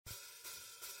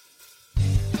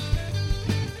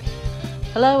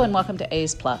Hello and welcome to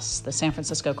A's Plus, the San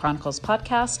Francisco Chronicles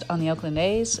podcast on the Oakland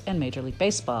A's and Major League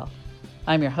Baseball.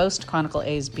 I'm your host, Chronicle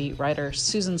A's beat writer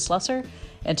Susan Slusser,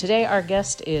 and today our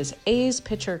guest is A's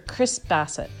pitcher Chris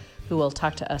Bassitt, who will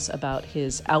talk to us about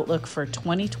his outlook for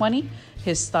 2020,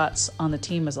 his thoughts on the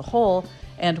team as a whole,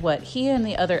 and what he and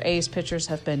the other A's pitchers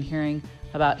have been hearing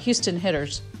about Houston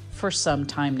hitters for some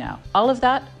time now. All of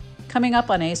that coming up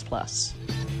on A's Plus.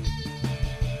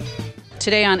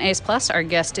 Today on A's Plus, our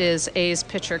guest is A's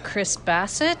pitcher Chris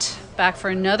Bassitt, back for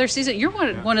another season. You're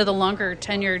one of the longer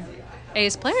tenured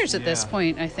A's players at this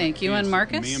point, I think. You and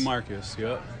Marcus? Me and Marcus,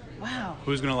 yep. Wow.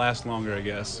 Who's going to last longer, I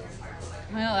guess?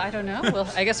 Well, I don't know.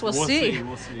 Well, I guess we'll see.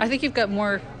 We'll see. I think you've got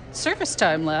more service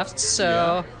time left,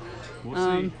 so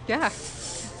We'll see. Yeah.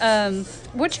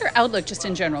 What's your outlook just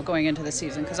in general going into the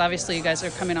season? Because obviously you guys are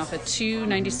coming off of two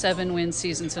 97-win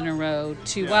seasons in a row,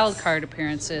 two wild card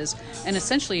appearances, and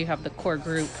essentially you have the core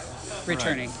group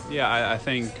returning. Right. Yeah, I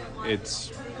think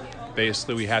it's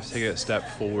basically we have to take a step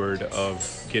forward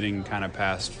of getting kind of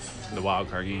past the wild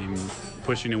card game,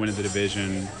 pushing to win the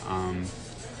division,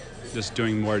 just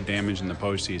doing more damage in the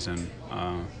postseason.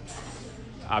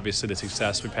 Obviously, the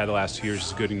success we've had the last 2 years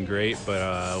is good and great,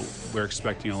 but we're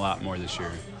expecting a lot more this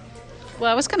year. Well,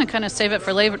 I was going to kind of save it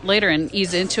for later and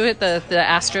ease into it, the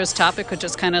Astros topic, which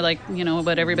is kind of like,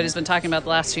 what everybody's been talking about the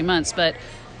last few months. But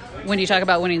when you talk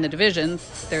about winning the division,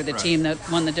 they're the team that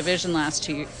won the division last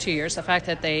 2 years. The fact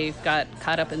that they got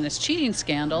caught up in this cheating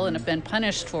scandal and have been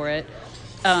punished for it,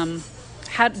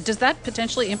 does that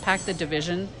potentially impact the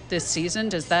division this season?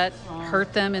 Does that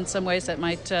hurt them in some ways that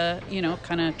might,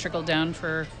 kind of trickle down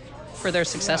for their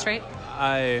success rate?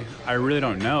 I really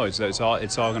don't know. It's all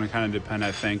going to kind of depend,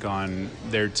 I think, on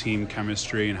their team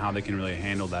chemistry and how they can really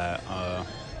handle that.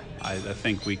 I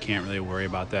think we can't really worry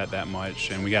about that much,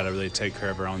 and we got to really take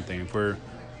care of our own thing.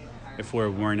 If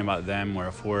we're worrying about them, or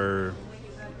if we're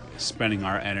spending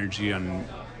our energy on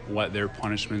what their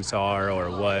punishments are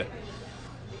or what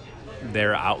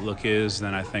their outlook is,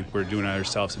 then I think we're doing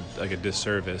ourselves like a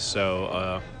disservice.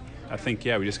 So I think,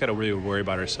 we just got to really worry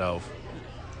about ourselves.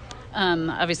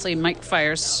 Obviously, Mike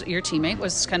Fiers, your teammate,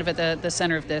 was kind of at the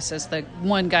center of this as the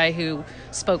one guy who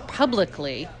spoke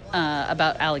publicly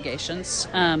about allegations.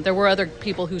 There were other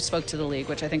people who spoke to the league,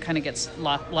 which I think kind of gets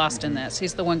lost in this.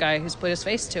 He's the one guy who's put his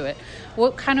face to it.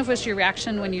 What kind of was your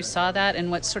reaction when you saw that,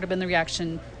 and what's sort of been the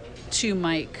reaction to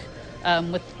Mike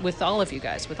with all of you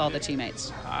guys, with all the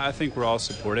teammates? I think we're all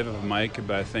supportive of Mike,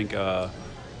 but I think,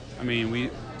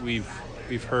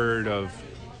 we've heard of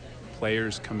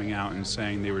players coming out and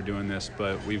saying they were doing this,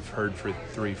 but we've heard for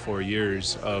 3-4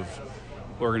 years of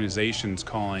organizations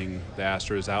calling the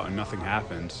Astros out and nothing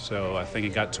happened. So I think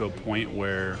it got to a point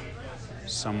where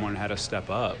someone had to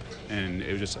step up, and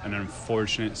it was just an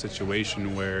unfortunate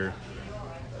situation where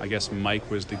I guess Mike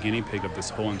was the guinea pig of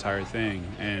this whole entire thing,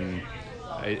 and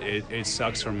it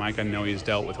sucks for Mike. I know he's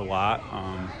dealt with a lot,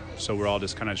 so we're all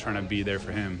just kind of trying to be there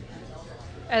for him.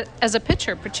 As a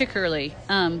pitcher, particularly,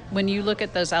 when you look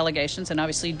at those allegations, and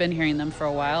obviously you've been hearing them for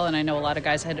a while, and I know a lot of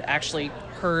guys had actually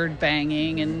heard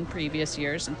banging in previous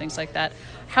years and things like that,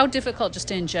 how difficult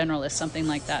just in general is something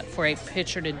like that for a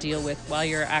pitcher to deal with while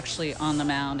you're actually on the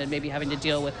mound and maybe having to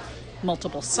deal with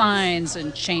multiple signs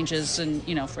and changes and,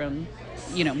 from,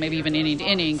 maybe even inning to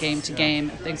inning, game to game,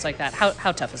 things like that?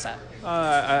 How tough is that?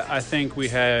 I think we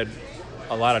had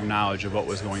a lot of knowledge of what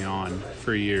was going on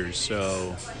for years,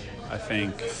 so I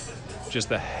think just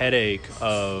the headache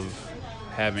of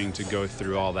having to go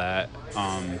through all that,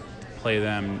 play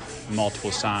them multiple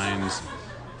signs,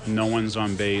 no one's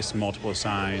on base, multiple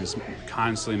signs,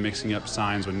 constantly mixing up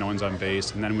signs when no one's on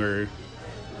base, and then we're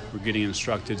getting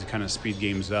instructed to kind of speed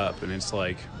games up, and it's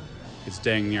like it's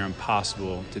dang near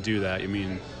impossible to do that. I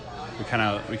mean, we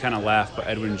kind of laugh, but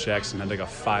Edwin Jackson had like a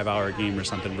 5-hour game or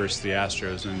something versus the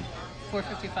Astros, and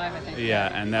 4:55, I think.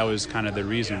 Yeah, and that was kind of the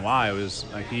reason why. It was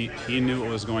like he knew what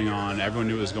was going on. Everyone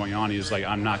knew what was going on. He was like,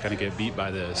 I'm not going to get beat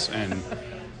by this, and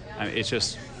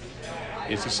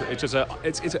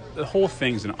the whole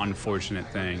thing's an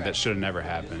unfortunate thing that should have never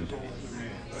happened.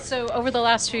 So over the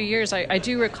last few years, I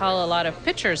do recall a lot of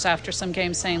pitchers after some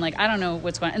games saying, like, I don't know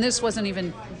what's going on. And it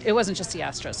wasn't just the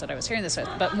Astros that I was hearing this with,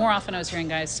 but more often I was hearing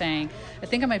guys saying, I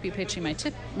think I might be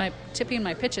tipping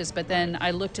my pitches, but then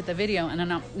I looked at the video and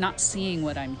I'm not seeing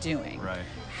what I'm doing. Right.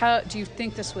 How do you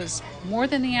think this was more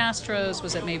than the Astros?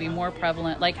 Was it maybe more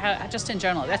prevalent? Like, how, just in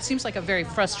general, that seems like a very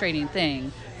frustrating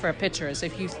thing for a pitcher, is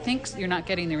if you think you're not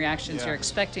getting the reactions you're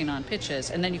expecting on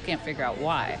pitches, and then you can't figure out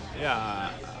why.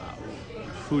 Yeah.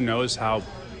 Who knows how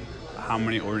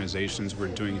many organizations were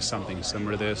doing something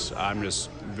similar to this. I'm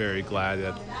just very glad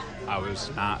that I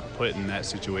was not put in that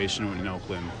situation in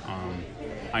Oakland.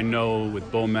 I know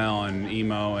with Bomel and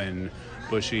Emo and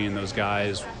Bushy and those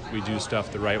guys, we do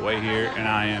stuff the right way here, and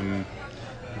I am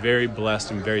very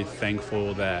blessed and very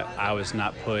thankful that I was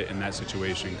not put in that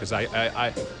situation, because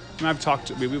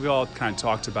we've all kind of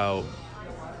talked about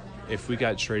if we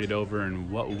got traded over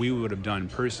and what we would have done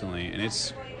personally, and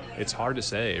it's hard to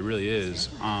say. It really is.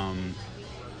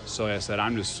 So like I said,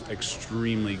 I'm just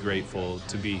extremely grateful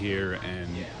to be here and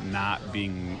not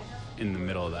being in the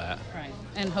middle of that. Right.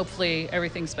 And hopefully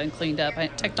everything's been cleaned up.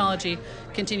 Technology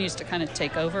continues to kind of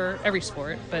take over every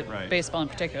sport, but Right. baseball in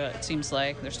particular, it seems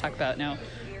like there's talk about now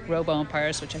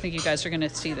robo-umpires, which I think you guys are going to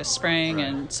see this spring, Right.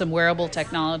 and some wearable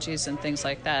technologies and things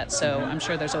like that. So I'm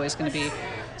sure there's always going to be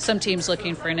some teams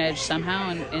looking for an edge somehow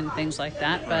and things like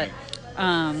that. But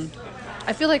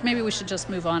I feel like maybe we should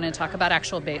just move on and talk about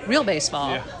actual real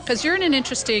baseball, because you're in an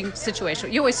interesting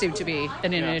situation. You always seem to be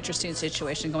in an interesting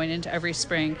situation going into every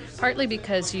spring, partly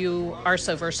because you are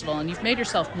so versatile, and you've made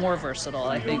yourself more versatile,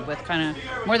 I think, with kind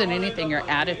of more than anything your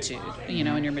attitude,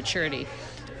 and your maturity.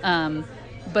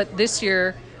 But this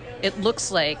year, it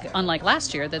looks like, unlike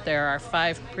last year, that there are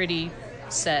 5 pretty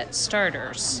set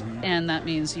starters, and that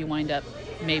means you wind up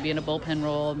maybe in a bullpen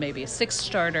role, maybe a 6th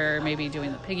starter, maybe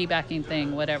doing the piggybacking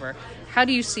thing, whatever. How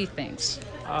do you see things?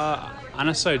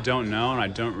 Honestly, I don't know, and I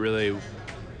don't really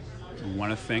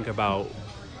want to think about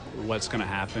what's going to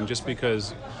happen, just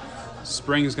because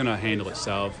spring's going to handle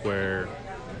itself, where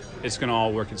it's going to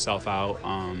all work itself out.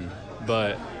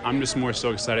 But I'm just more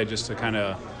so excited just to kind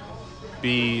of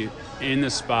be in the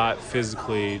spot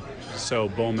physically, so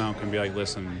Bomel can be like,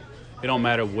 listen, it don't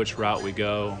matter which route we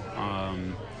go.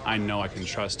 I know I can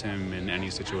trust him in any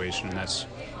situation, and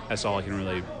that's all I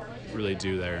can really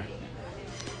do there.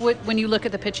 When you look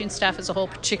at the pitching staff as a whole,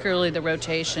 particularly the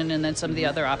rotation, and then some of the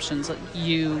other options, like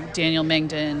you, Daniel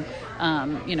Mengden,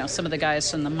 some of the guys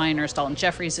from the minors, Dalton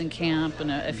Jeffries in camp,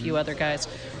 and a few other guys.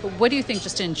 But what do you think,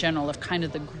 just in general, of kind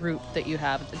of the group that you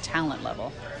have at the talent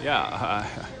level? Yeah,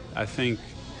 I think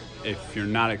if you're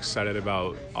not excited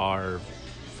about our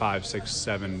 5, 6,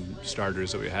 7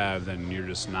 starters that we have, then you're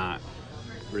just not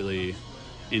really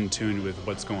in tune with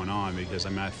what's going on, because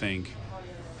I think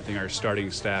our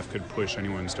starting staff could push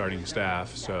anyone's starting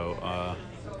staff. So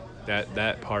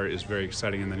that part is very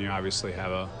exciting, and then you obviously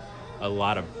have a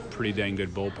lot of pretty dang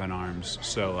good bullpen arms.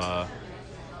 So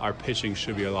our pitching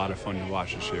should be a lot of fun to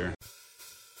watch this year.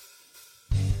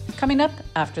 Coming up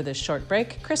after this short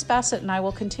break, Chris Bassitt and I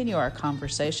will continue our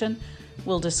conversation.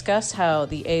 We'll discuss how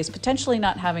the A's potentially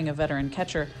not having a veteran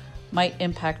catcher might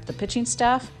impact the pitching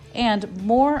staff, and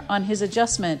more on his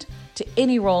adjustment to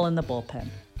any role in the bullpen.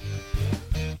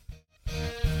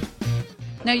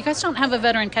 Now, you guys don't have a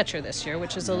veteran catcher this year,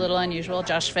 which is a little unusual.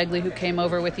 Josh Fegley, who came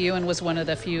over with you and was one of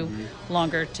the few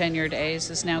longer tenured A's,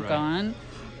 is now gone.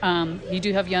 You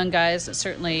do have young guys that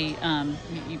certainly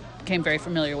you became very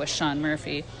familiar with Sean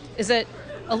Murphy. Is it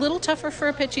a little tougher for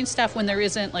a pitching staff when there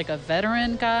isn't like a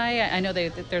veteran guy? I know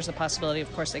there's a possibility,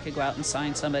 of course, they could go out and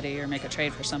sign somebody or make a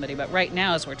trade for somebody, but right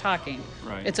now, as we're talking,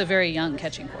 it's a very young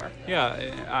catching corps.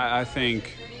 Yeah, I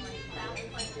think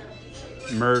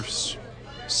Murph's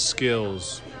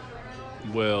skills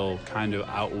will kind of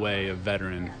outweigh a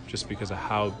veteran just because of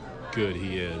how good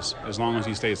he is. As long as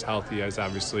he stays healthy, he's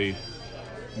obviously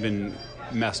been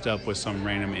messed up with some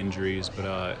random injuries,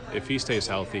 but if he stays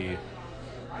healthy,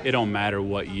 it don't matter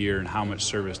what year and how much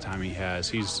service time he has.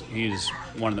 He's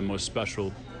one of the most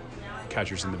special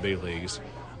catchers in the big leagues.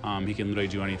 He can literally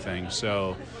do anything.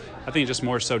 So I think just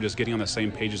more so just getting on the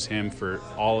same page as him for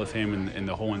all of him and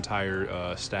the whole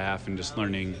entire staff, and just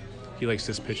learning he likes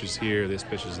this pitch is here, this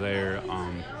pitch is there.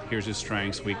 Here's his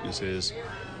strengths, weaknesses.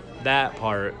 That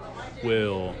part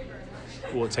will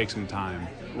take some time,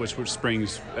 that's what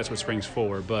spring's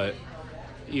for. But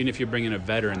even if you bring in a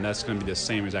veteran, that's going to be the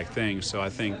same exact thing. So I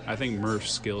think Murph's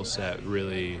skill set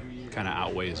really kind of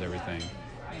outweighs everything.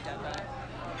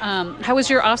 How was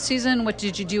your off season? What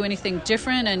did you do? Anything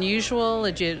different, unusual?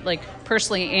 Did you, like,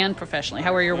 personally and professionally?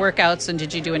 How were your workouts, and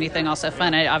did you do anything also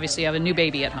fun? I obviously have a new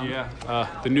baby at home. Yeah,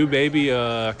 the new baby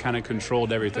kind of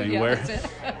controlled everything.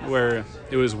 Where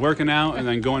it was working out and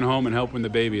then going home and helping the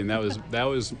baby, and that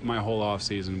was my whole off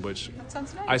season. Which that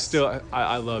sounds nice.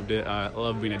 I loved it. I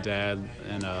love being a dad,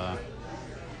 and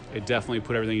it definitely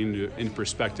put everything into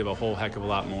perspective a whole heck of a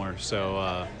lot more.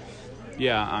 So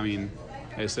yeah, I mean,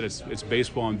 like I said, it's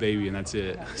baseball and baby, and that's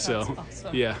it. So,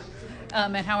 awesome. Yeah.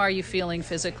 And how are you feeling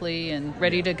physically and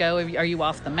ready to go? Are you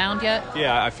off the mound yet?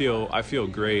 Yeah, I feel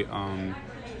great.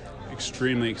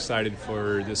 Extremely excited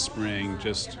for this spring,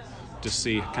 just to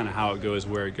see kind of how it goes,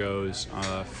 where it goes.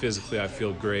 Physically, I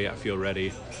feel great. I feel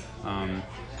ready.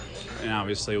 and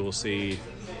obviously we'll see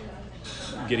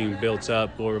getting built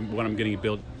up or what I'm getting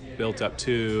built up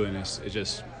to, and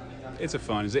it's a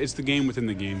fun. It's the game within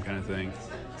the game kind of thing.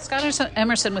 Scott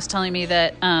Emerson was telling me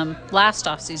that last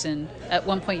offseason, at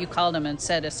one point you called him and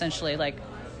said essentially, like,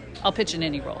 I'll pitch in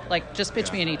any role. Like, just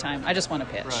pitch me anytime. I just want to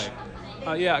pitch.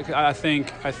 Right. I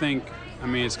think, I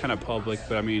mean, it's kind of public,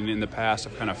 but I mean, in the past,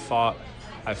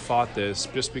 I fought this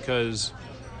just because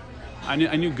I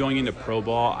knew going into pro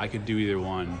ball, I could do either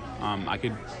one. I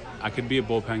could be a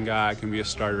bullpen guy, I can be a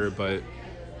starter, but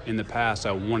in the past,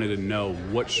 I wanted to know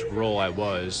which role I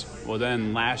was. Well,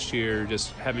 then last year,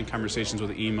 just having conversations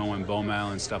with Emo and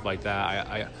Bomel and stuff like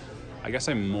that, I guess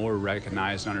I more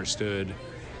recognized and understood,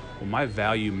 well, my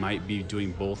value might be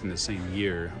doing both in the same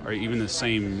year or even the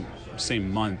same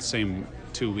month, same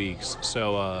 2 weeks.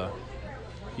 So,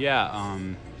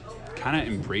 kind of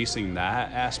embracing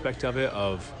that aspect of it,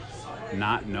 of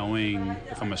not knowing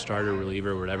if I'm a starter,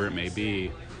 reliever, whatever it may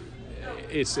be.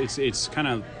 It's kind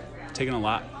of taken a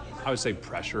lot, I would say,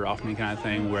 pressure off me kind of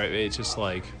thing, where it's just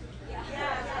like,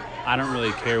 I don't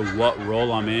really care what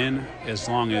role I'm in as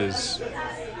long as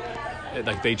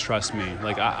like they trust me.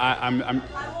 Like I'm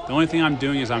the only thing I'm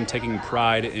doing is I'm taking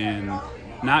pride in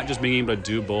not just being able to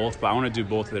do both, but I want to do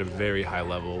both at a very high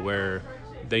level where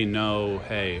they know,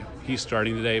 hey, he's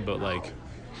starting today, but like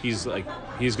he's going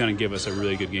to give us a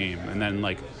really good game. And then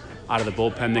like out of the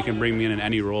bullpen, they can bring me in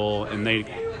any role, and they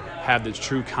have the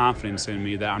true confidence in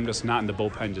me that I'm just not in the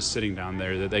bullpen just sitting down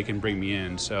there, that they can bring me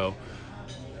in. So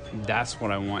that's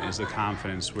what I want, is the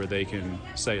confidence where they can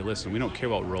say, listen, we don't care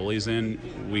what role he's in.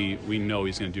 We know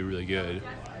he's going to do really good.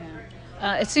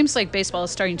 It seems like baseball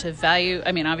is starting to value,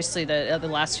 I mean, obviously the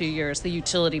last few years, the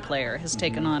utility player has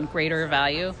taken on greater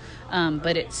value,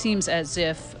 but it seems as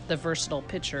if the versatile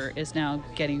pitcher is now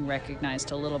getting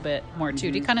recognized a little bit more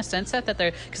too. Do you kind of sense that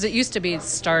they're, because it used to be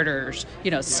starters,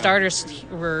 starters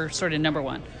were sort of number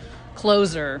one,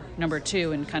 closer number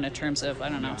two in kind of terms of, I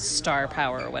don't know, star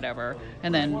power or whatever,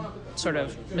 and then sort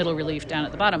of middle relief down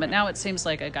at the bottom. But now it seems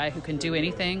like a guy who can do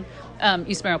anything.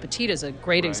 Ismael Petit is a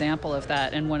great example of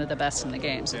that and one of the best in the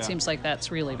game. So it seems like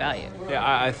that's really valued. Yeah,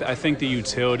 I think the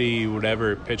utility,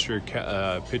 whatever pitcher,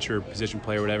 position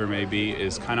player, whatever it may be,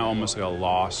 is kind of almost like a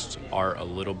lost art a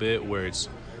little bit, where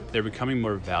they're becoming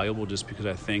more valuable just because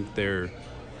I think they're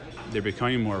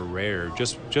becoming more rare.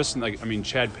 Just like, I mean,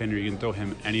 Chad Pinder, you can throw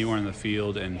him anywhere in the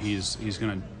field, and he's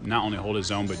going to not only hold his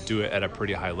own, but do it at a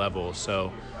pretty high level.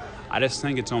 So I just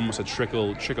think it's almost a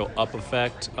trickle up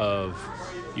effect of,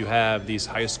 you have these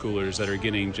high schoolers that are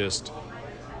getting just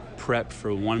prepped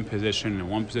for one position and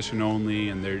one position only,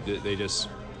 and they're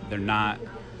not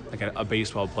like a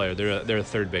baseball player. They're a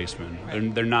third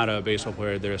baseman. They're not a baseball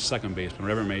player. They're a second baseman,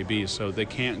 whatever it may be. So they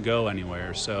can't go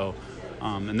anywhere. So.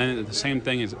 And then the same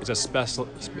thing is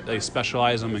they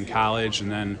specialize them in college, and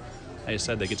then like I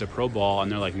said, they get to pro ball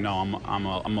and they're like, no, I'm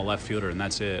a left fielder, and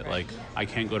that's it. Like, I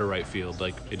can't go to right field.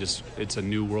 Like, it's a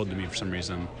new world to me for some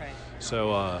reason. Right.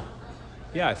 So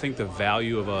I think the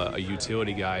value of a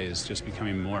utility guy is just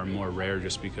becoming more and more rare,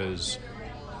 just because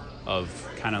of,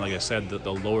 kind of like I said,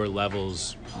 the lower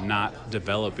levels not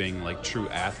developing like true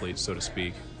athletes, so to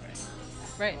speak.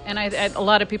 Right, and a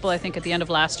lot of people, I think, at the end of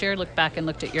last year looked back and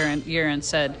looked at your year and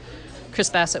said Chris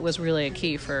Bassitt was really a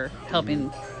key for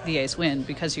helping the A's win,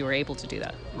 because you were able to do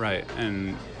that. Right,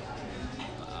 and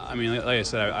I mean, like I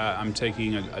said, I'm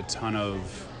taking a ton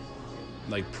of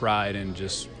like pride in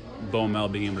just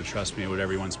Bomel being able to trust me or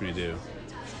whatever he wants me to do.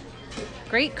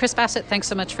 Great, Chris Bassitt, thanks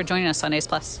so much for joining us on A's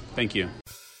Plus. Thank you.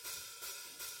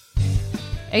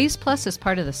 A's Plus is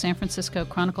part of the San Francisco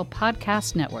Chronicle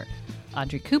podcast network.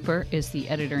 Audrey Cooper is the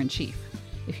editor-in-chief.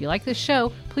 If you like this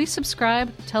show, please subscribe,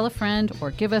 tell a friend,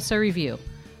 or give us a review.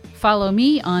 Follow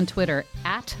me on Twitter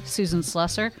 @Susan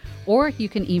Slusser, or you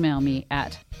can email me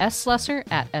at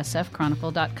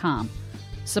slusser@sfchronicle.com.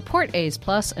 Support A's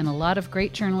Plus and a lot of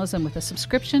great journalism with a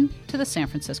subscription to the San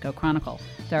Francisco Chronicle.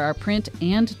 There are print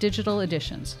and digital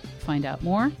editions. Find out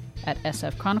more at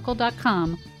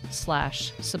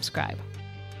sfchronicle.com/subscribe.